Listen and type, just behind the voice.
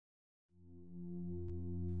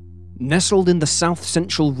Nestled in the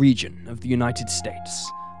south-central region of the United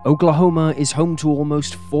States, Oklahoma is home to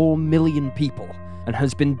almost 4 million people and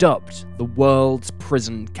has been dubbed the world's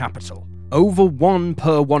prison capital. Over 1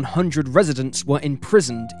 per 100 residents were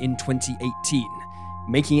imprisoned in 2018,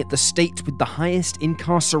 making it the state with the highest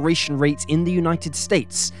incarceration rate in the United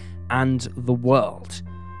States and the world.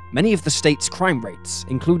 Many of the state's crime rates,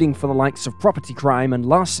 including for the likes of property crime and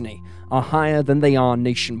larceny, are higher than they are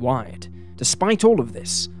nationwide. Despite all of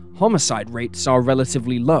this, homicide rates are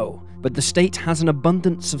relatively low, but the state has an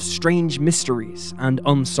abundance of strange mysteries and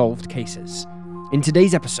unsolved cases. In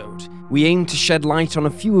today's episode, we aim to shed light on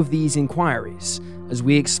a few of these inquiries as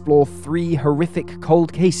we explore 3 horrific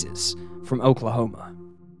cold cases from Oklahoma.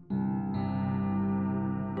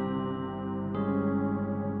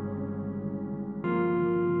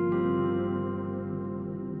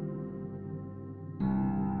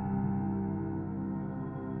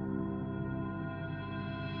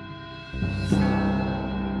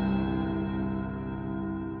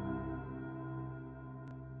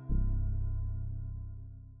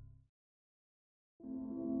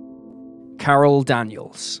 Carol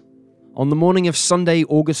Daniels. On the morning of Sunday,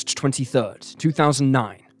 August 23rd,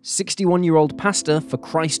 2009, 61-year-old pastor for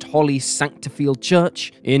Christ Holly Sanctifield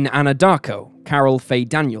Church in Anadarko, Carol Faye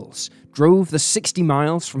Daniels, drove the 60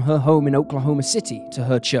 miles from her home in Oklahoma City to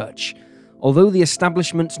her church. Although the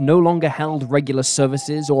establishment no longer held regular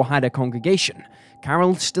services or had a congregation,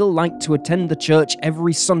 Carol still liked to attend the church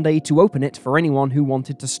every Sunday to open it for anyone who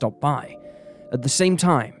wanted to stop by. At the same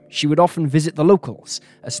time, she would often visit the locals,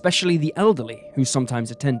 especially the elderly who sometimes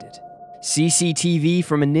attended. CCTV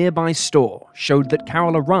from a nearby store showed that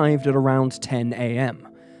Carol arrived at around 10 a.m.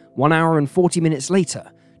 1 hour and 40 minutes later,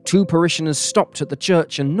 2 parishioners stopped at the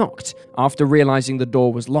church and knocked after realizing the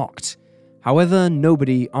door was locked. However,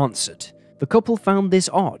 nobody answered. The couple found this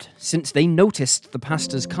odd, since they noticed the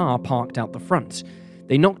pastor's car parked out the front.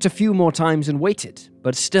 They knocked a few more times and waited,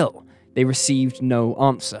 but still, they received no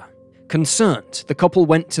answer. Concerned, the couple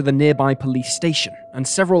went to the nearby police station, and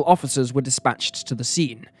several officers were dispatched to the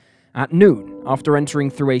scene. At noon, after entering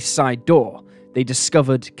through a side door, they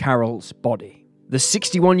discovered Carol's body. The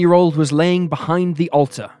 61-year-old was laying behind the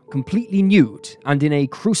altar, completely nude and in a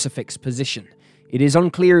crucifix position. It is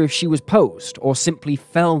unclear if she was posed or simply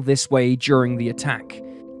fell this way during the attack.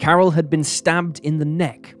 Carol had been stabbed in the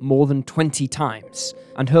neck more than 20 times,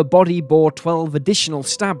 and her body bore 12 additional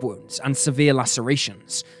stab wounds and severe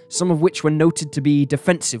lacerations, some of which were noted to be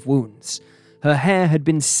defensive wounds. Her hair had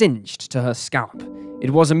been singed to her scalp. It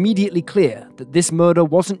was immediately clear that this murder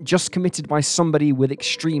wasn't just committed by somebody with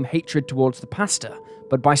extreme hatred towards the pastor,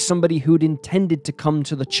 but by somebody who'd intended to come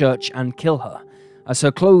to the church and kill her, as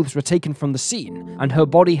her clothes were taken from the scene, and her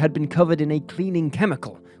body had been covered in a cleaning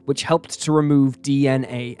chemical, which helped to remove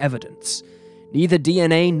DNA evidence. Neither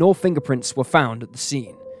DNA nor fingerprints were found at the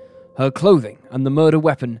scene. Her clothing and the murder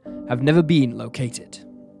weapon have never been located.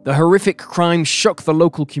 The horrific crime shook the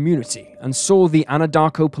local community and saw the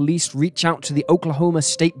Anadarko police reach out to the Oklahoma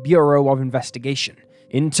State Bureau of Investigation.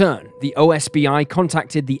 In turn, the OSBI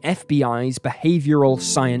contacted the FBI's behavioral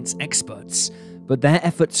science experts, but their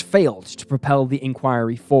efforts failed to propel the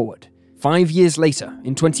inquiry forward. 5 years later,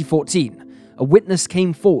 in 2014, a witness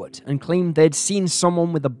came forward and claimed they'd seen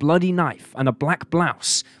someone with a bloody knife and a black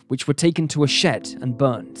blouse, which were taken to a shed and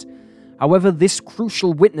burned. However, this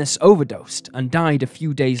crucial witness overdosed and died a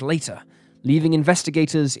few days later, leaving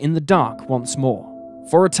investigators in the dark once more.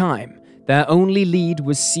 For a time, their only lead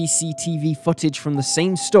was CCTV footage from the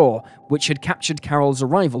same store which had captured Carol's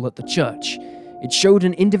arrival at the church. It showed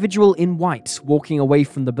an individual in white walking away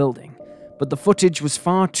from the building, but the footage was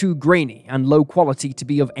far too grainy and low quality to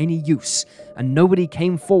be of any use, and nobody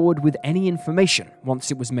came forward with any information once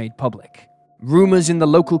it was made public. Rumors in the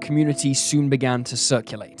local community soon began to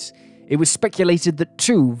circulate. It was speculated that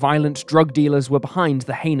 2 violent drug dealers were behind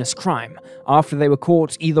the heinous crime after they were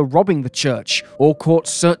caught either robbing the church or caught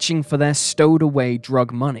searching for their stowed-away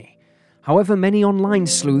drug money. However, many online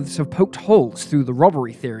sleuths have poked holes through the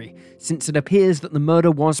robbery theory, since it appears that the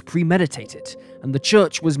murder was premeditated, and the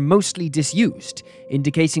church was mostly disused,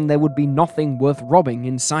 indicating there would be nothing worth robbing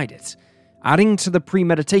inside it. Adding to the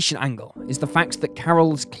premeditation angle is the fact that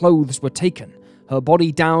Carol's clothes were taken, her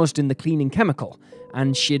body doused in the cleaning chemical,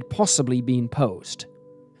 and she had possibly been posed.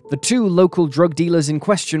 The 2 local drug dealers in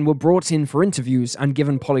question were brought in for interviews and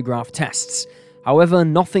given polygraph tests. However,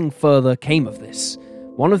 nothing further came of this.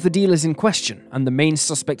 One of the dealers in question, and the main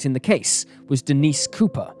suspect in the case, was Denise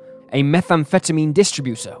Cooper, a methamphetamine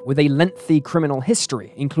distributor with a lengthy criminal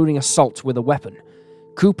history, including assault with a weapon.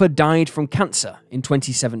 Cooper died from cancer in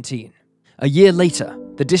 2017. A year later,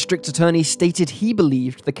 the district attorney stated he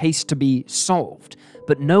believed the case to be solved,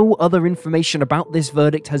 but no other information about this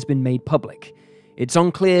verdict has been made public. It's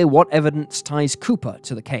unclear what evidence ties Cooper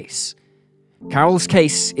to the case. Carol's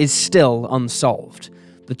case is still unsolved.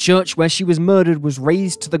 The church where she was murdered was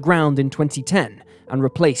razed to the ground in 2010 and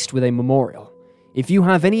replaced with a memorial. If you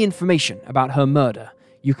have any information about her murder,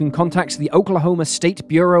 you can contact the Oklahoma State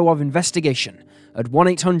Bureau of Investigation at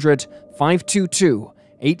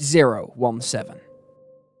 1-800-522-8017.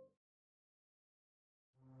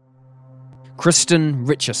 Kristyn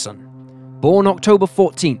Richerson. Born October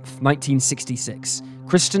 14, 1966,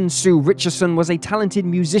 Kristyn Sue Richerson was a talented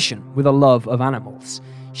musician with a love of animals.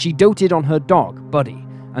 She doted on her dog, Buddy,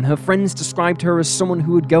 and her friends described her as someone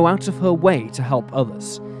who would go out of her way to help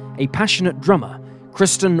others. A passionate drummer,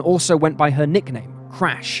 Kristyn also went by her nickname,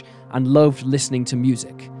 Crash, and loved listening to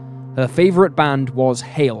music. Her favorite band was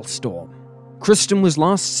Hailstorm. Kristyn was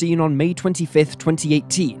last seen on May 25,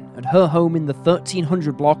 2018, at her home in the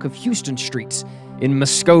 1300 block of Houston Street in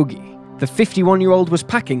Muskogee. The 51-year-old was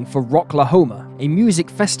packing for Rocklahoma, a music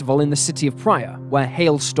festival in the city of Pryor, where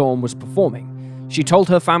Hailstorm was performing. She told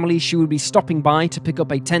her family she would be stopping by to pick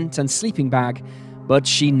up a tent and sleeping bag, but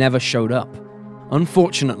she never showed up.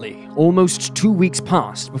 Unfortunately, almost 2 weeks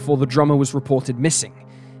passed before the drummer was reported missing.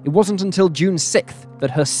 It wasn't until June 6th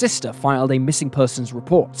that her sister filed a missing persons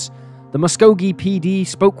report. The Muskogee PD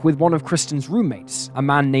spoke with one of Kristyn's roommates, a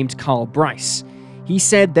man named Carl Bryce. He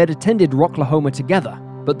said they'd attended Rocklahoma together,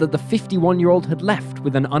 but that the 51-year-old had left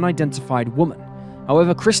with an unidentified woman.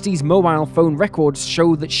 However, Christie's mobile phone records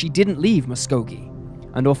show that she didn't leave Muskogee,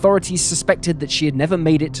 and authorities suspected that she had never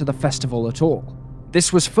made it to the festival at all.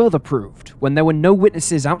 This was further proved when there were no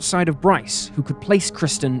witnesses outside of Bryce who could place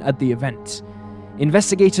Kristyn at the event.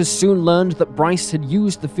 Investigators soon learned that Bryce had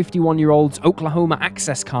used the 51-year-old's Oklahoma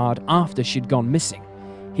access card after she'd gone missing.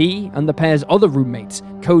 He and the pair's other roommate,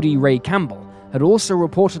 Cody Ray Campbell, had also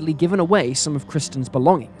reportedly given away some of Kristyn's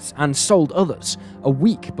belongings and sold others a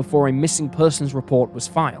week before a missing persons report was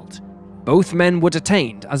filed. Both men were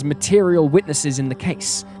detained as material witnesses in the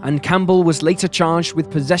case, and Campbell was later charged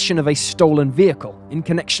with possession of a stolen vehicle in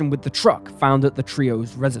connection with the truck found at the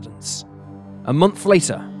trio's residence. A month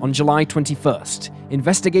later, on July 21st,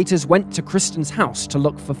 investigators went to Kristyn's house to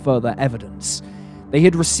look for further evidence. They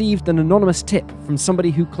had received an anonymous tip from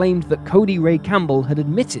somebody who claimed that Cody Ray Campbell had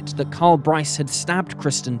admitted that Carl Bryce had stabbed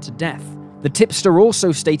Kristyn to death. The tipster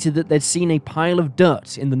also stated that they'd seen a pile of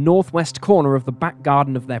dirt in the northwest corner of the back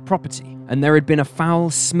garden of their property, and there had been a foul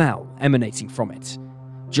smell emanating from it.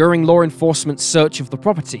 During law enforcement's search of the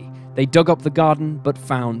property, they dug up the garden but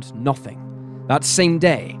found nothing. That same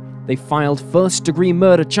day, they filed first-degree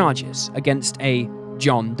murder charges against a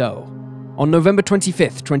John Doe. On November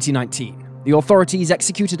 25, 2019, the authorities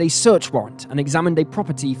executed a search warrant and examined a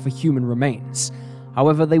property for human remains.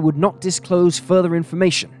 However, they would not disclose further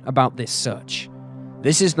information about this search.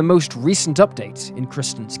 This is the most recent update in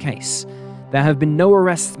Kristyn's case. There have been no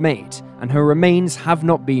arrests made, and her remains have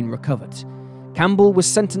not been recovered. Campbell was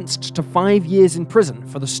sentenced to 5 years in prison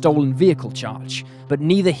for the stolen vehicle charge, but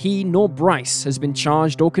neither he nor Bryce has been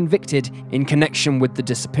charged or convicted in connection with the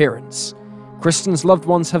disappearance. Kristyn's loved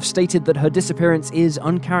ones have stated that her disappearance is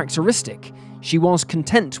uncharacteristic. She was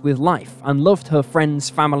content with life and loved her friends,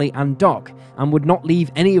 family, and dog, and would not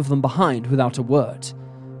leave any of them behind without a word.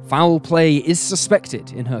 Foul play is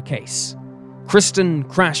suspected in her case. Kristyn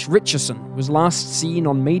Crash Richerson was last seen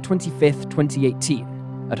on May 25, 2018,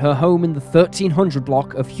 at her home in the 1300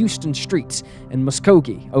 block of Houston Street in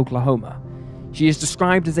Muskogee, Oklahoma. She is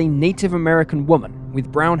described as a Native American woman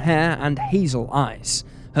with brown hair and hazel eyes.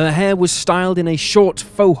 Her hair was styled in a short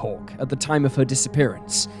faux hawk at the time of her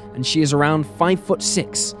disappearance, and she is around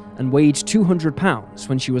 5'6" and weighed 200 pounds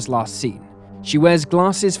when she was last seen. She wears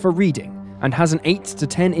glasses for reading and has an 8 to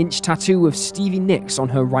 10 inch tattoo of Stevie Nicks on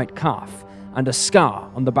her right calf and a scar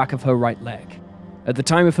on the back of her right leg. At the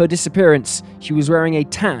time of her disappearance, she was wearing a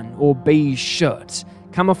tan or beige shirt,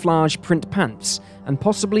 camouflage print pants, and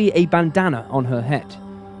possibly a bandana on her head.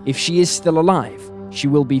 If she is still alive, she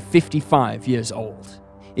will be 55 years old.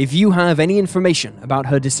 If you have any information about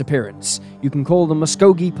her disappearance, you can call the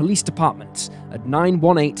Muskogee Police Department at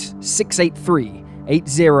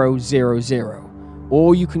 918-683-8000,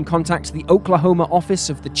 or you can contact the Oklahoma Office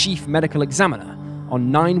of the Chief Medical Examiner on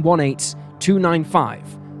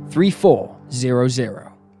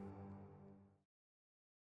 918-295-3400.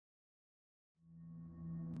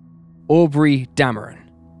 Aubrey Dameron.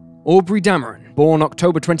 Aubrey Dameron, born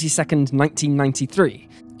October 22, 1993,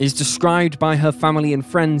 is described by her family and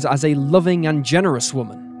friends as a loving and generous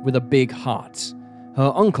woman with a big heart.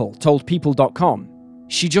 Her uncle told People.com,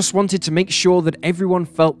 "She just wanted to make sure that everyone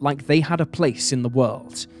felt like they had a place in the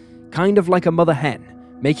world. Kind of like a mother hen,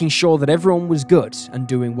 making sure that everyone was good and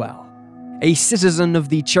doing well. A citizen of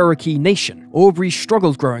the Cherokee Nation, Aubrey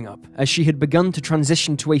struggled growing up as she had begun to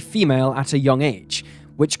transition to a female at a young age,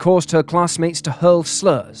 which caused her classmates to hurl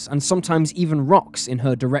slurs and sometimes even rocks in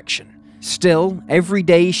her direction. Still, every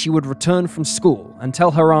day she would return from school and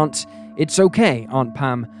tell her aunt, "It's okay, Aunt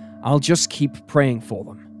Pam, I'll just keep praying for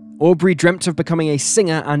them." Aubrey dreamt of becoming a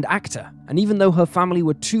singer and actor, and even though her family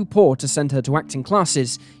were too poor to send her to acting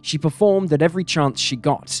classes, she performed at every chance she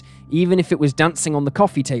got, even if it was dancing on the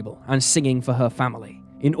coffee table and singing for her family.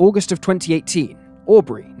 In August of 2018,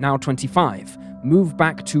 Aubrey, now 25, moved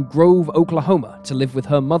back to Grove, Oklahoma to live with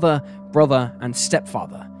her mother, brother, and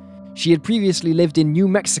stepfather. She had previously lived in New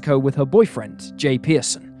Mexico with her boyfriend, Jay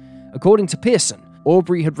Pearson. According to Pearson,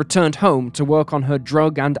 Aubrey had returned home to work on her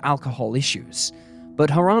drug and alcohol issues.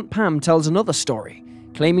 But her Aunt Pam tells another story,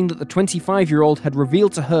 claiming that the 25-year-old had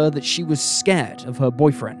revealed to her that she was scared of her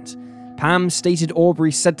boyfriend. Pam stated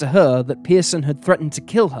Aubrey said to her that Pearson had threatened to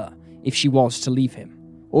kill her if she was to leave him.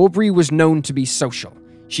 Aubrey was known to be social.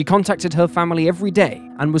 She contacted her family every day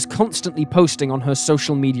and was constantly posting on her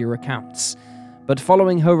social media accounts. But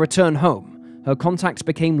following her return home, her contacts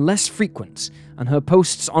became less frequent and her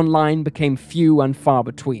posts online became few and far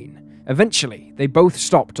between. Eventually, they both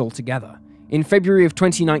stopped altogether. In February of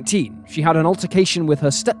 2019, she had an altercation with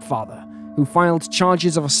her stepfather, who filed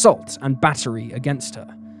charges of assault and battery against her.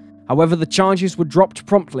 However, the charges were dropped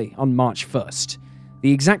promptly on March 1st.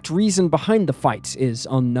 The exact reason behind the fight is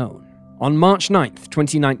unknown. On March 9th,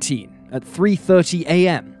 2019, at 3:30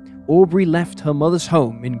 a.m., Aubrey left her mother's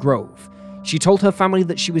home in Grove. She told her family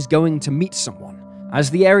that she was going to meet someone. As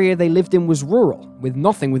the area they lived in was rural, with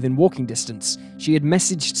nothing within walking distance, she had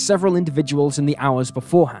messaged several individuals in the hours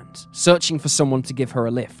beforehand, searching for someone to give her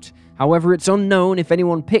a lift. However, it's unknown if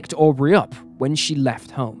anyone picked Aubrey up when she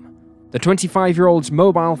left home. The 25-year-old's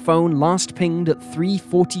mobile phone last pinged at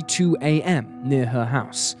 3:42 a.m. near her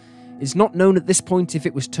house. It's not known at this point if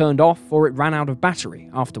it was turned off or it ran out of battery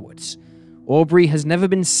afterwards. Aubrey has never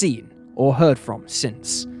been seen or heard from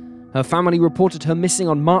since. Her family reported her missing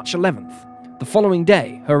on March 11th. The following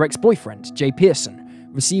day, her ex-boyfriend, Jay Pearson,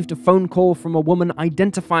 received a phone call from a woman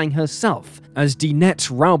identifying herself as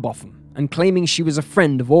Dinette Raubotham and claiming she was a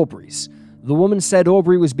friend of Aubrey's. The woman said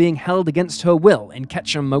Aubrey was being held against her will in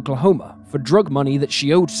Ketchum, Oklahoma, for drug money that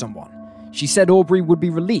she owed someone. She said Aubrey would be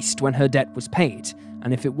released when her debt was paid,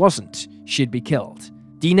 and if it wasn't, she'd be killed.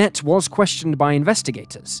 Dinette was questioned by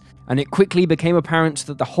investigators, and it quickly became apparent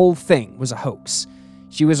that the whole thing was a hoax.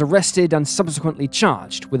 She was arrested and subsequently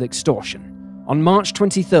charged with extortion. On March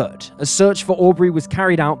 23rd, a search for Aubrey was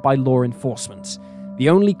carried out by law enforcement. The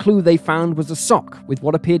only clue they found was a sock with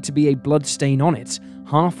what appeared to be a blood stain on it,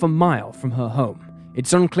 half a mile from her home.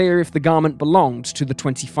 It's unclear if the garment belonged to the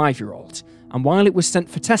 25-year-old, and while it was sent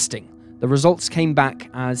for testing, the results came back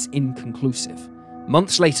as inconclusive.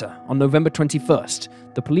 Months later, on November 21st,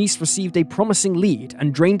 the police received a promising lead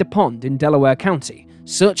and drained a pond in Delaware County,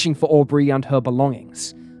 searching for Aubrey and her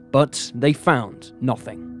belongings. But they found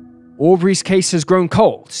nothing. Aubrey's case has grown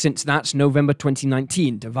cold since that November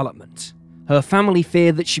 2019 development. Her family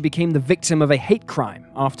fear that she became the victim of a hate crime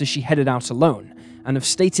after she headed out alone, and have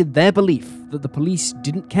stated their belief that the police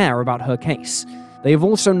didn't care about her case. They have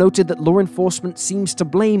also noted that law enforcement seems to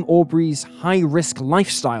blame Aubrey's high-risk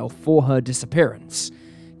lifestyle for her disappearance.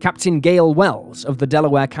 Captain Gail Wells of the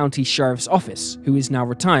Delaware County Sheriff's Office, who is now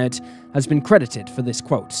retired, has been credited for this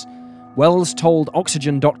quote. Wells told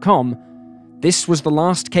Oxygen.com, "This was the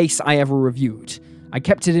last case I ever reviewed. I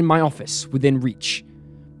kept it in my office, within reach.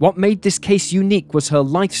 What made this case unique was her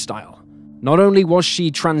lifestyle. Not only was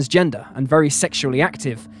she transgender and very sexually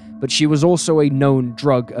active, but she was also a known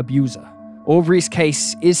drug abuser. Aubrey's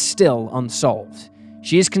case is still unsolved.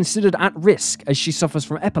 She is considered at risk as she suffers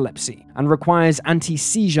from epilepsy and requires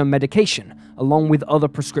anti-seizure medication along with other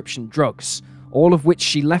prescription drugs, all of which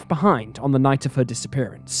she left behind on the night of her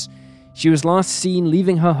disappearance. She was last seen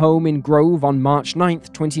leaving her home in Grove on March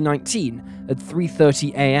 9th, 2019 at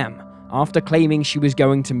 3:30 a.m. after claiming she was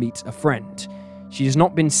going to meet a friend. She has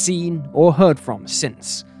not been seen or heard from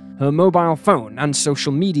since. Her mobile phone and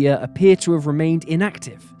social media appear to have remained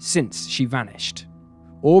inactive since she vanished.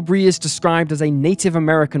 Aubrey is described as a Native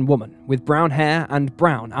American woman with brown hair and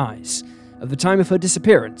brown eyes. At the time of her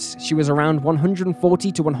disappearance, she was around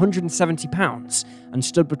 140 to 170 pounds and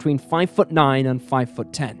stood between 5'9" and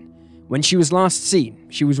 5'10". When she was last seen,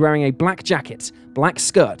 she was wearing a black jacket, black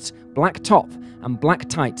skirt, black top, and black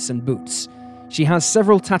tights and boots. She has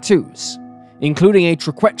several tattoos, including a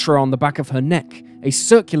triquetra on the back of her neck, a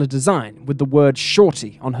circular design with the word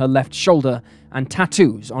Shorty on her left shoulder, and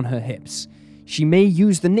tattoos on her hips. She may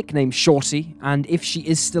use the nickname Shorty, and if she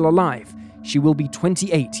is still alive, she will be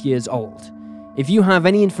 28 years old. If you have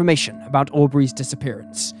any information about Aubrey's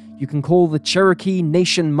disappearance, you can call the Cherokee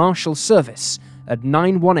Nation Marshal Service at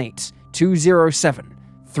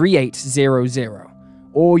 918-207-3800,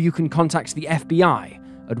 or you can contact the FBI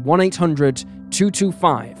at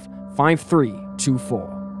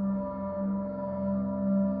 1-800-225-5324.